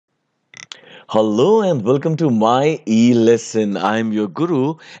Hello and welcome to my e-lesson. I'm your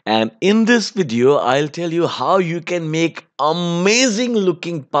guru, and in this video I'll tell you how you can make amazing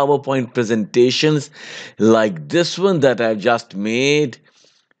looking PowerPoint presentations like this one that I've just made,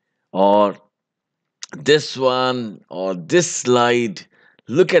 or this one, or this slide.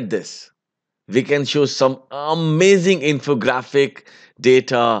 Look at this. We can show some amazing infographic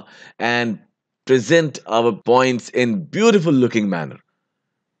data and present our points in beautiful looking manner.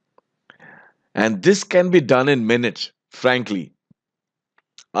 And this can be done in minutes, frankly.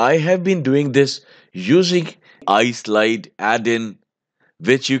 I have been doing this using Islide Addin,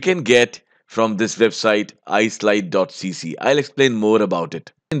 which you can get from this website islide.cc. I'll explain more about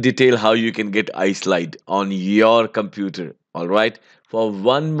it in detail how you can get Islide on your computer, all right, for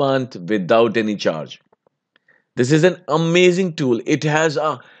 1 month without any charge. This is an amazing tool. It has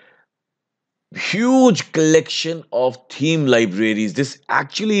a huge collection of theme libraries. This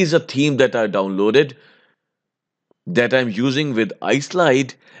actually is a theme that I downloaded that I'm using with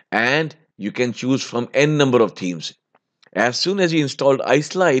Islide, and you can choose from n number of themes. As soon as you installed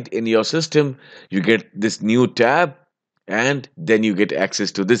Islide in your system, you get this new tab, and then you get access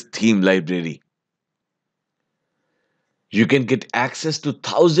to this theme library. You can get access to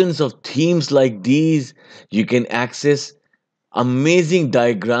thousands of themes like these. You can access amazing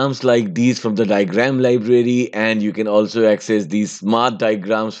diagrams like these from the diagram library, and you can also access these smart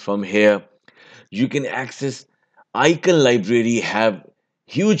diagrams from here. You can access icon library, have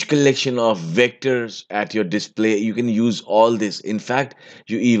huge collection of vectors at your display. You can use all this. In fact,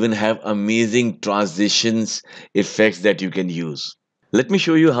 you even have amazing transitions effects that you can use. Let me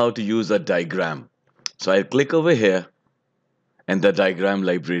show you how to use a diagram. So I'll click over here and the diagram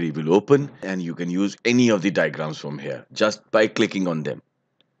library will open, and you can use any of the diagrams from here just by clicking on them.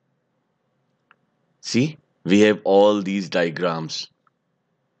 See, we have all these diagrams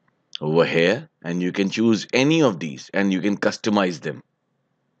over here, and you can choose any of these and you can customize them.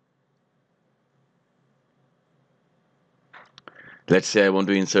 Let's say I want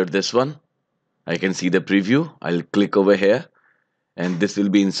to insert this one. I can see the preview. I'll click over here and this will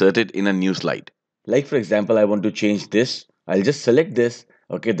be inserted in a new slide. Like for example, I want to change this. I'll just select this.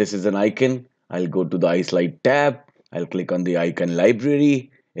 Okay, this is an icon. I'll go to the Islide tab. I'll click on the icon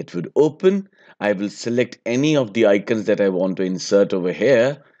library. It would open. I will select any of the icons that I want to insert over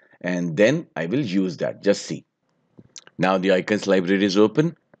here, and then I will use that. Just see. Now the icons library is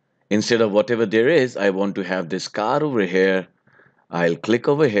open. Instead of whatever there is, I want to have this car over here. I'll click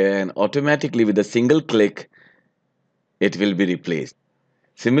over here, and automatically with a single click, it will be replaced.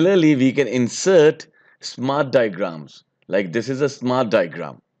 Similarly, we can insert smart diagrams. Like this is a smart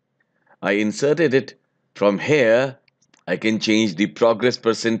diagram. I inserted it from here. I can change the progress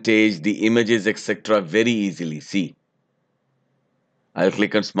percentage, the images, etc. very easily. See, I'll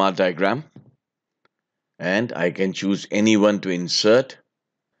click on smart diagram and I can choose any one to insert.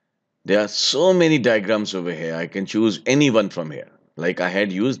 There are so many diagrams over here. I can choose any one from here. Like I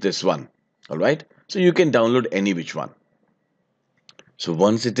had used this one. All right. So you can download any which one. So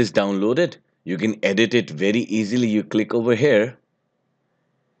once it is downloaded, you can edit it very easily. You click over here.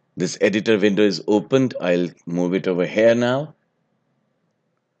 This editor window is opened. I'll move it over here now.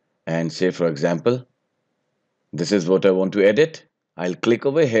 And say, for example, this is what I want to edit. I'll click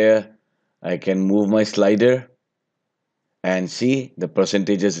over here. I can move my slider and see the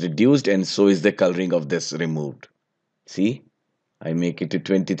percentage is reduced, and so is the coloring of this removed. See, I make it to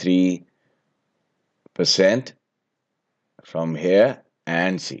 23% from here,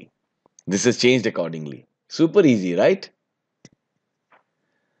 and see, this is changed accordingly. Super easy, right?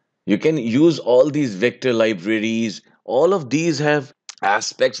 You can use all these vector libraries. All of these have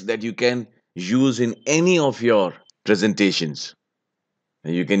aspects that you can use in any of your presentations.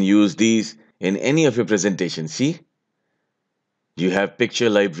 You can use these in any of your presentations. See, you have picture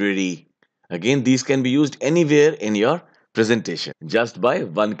library. Again, these can be used anywhere in your presentation just by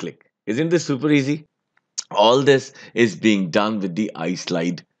one click. Isn't this super easy? All this is being done with the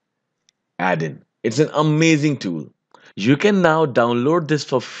Islide Addin. It's an amazing tool. You can now download this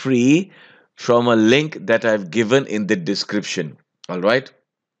for free from a link that I've given in the description. All right.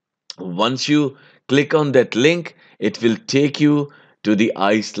 Once you click on that link, it will take you to the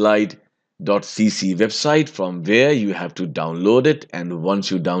islide.cc website, from where you have to download it. And once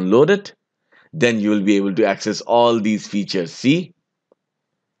you download it, then you will be able to access all these features. See,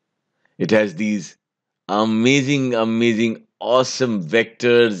 it has these amazing, awesome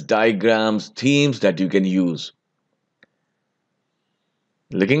vectors, diagrams, themes that you can use.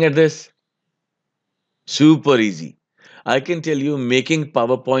 Looking at this, super easy. I can tell you, making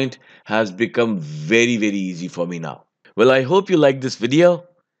PowerPoint has become very easy for me now. Well, I hope you like this video.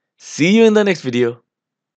 See you in the next video.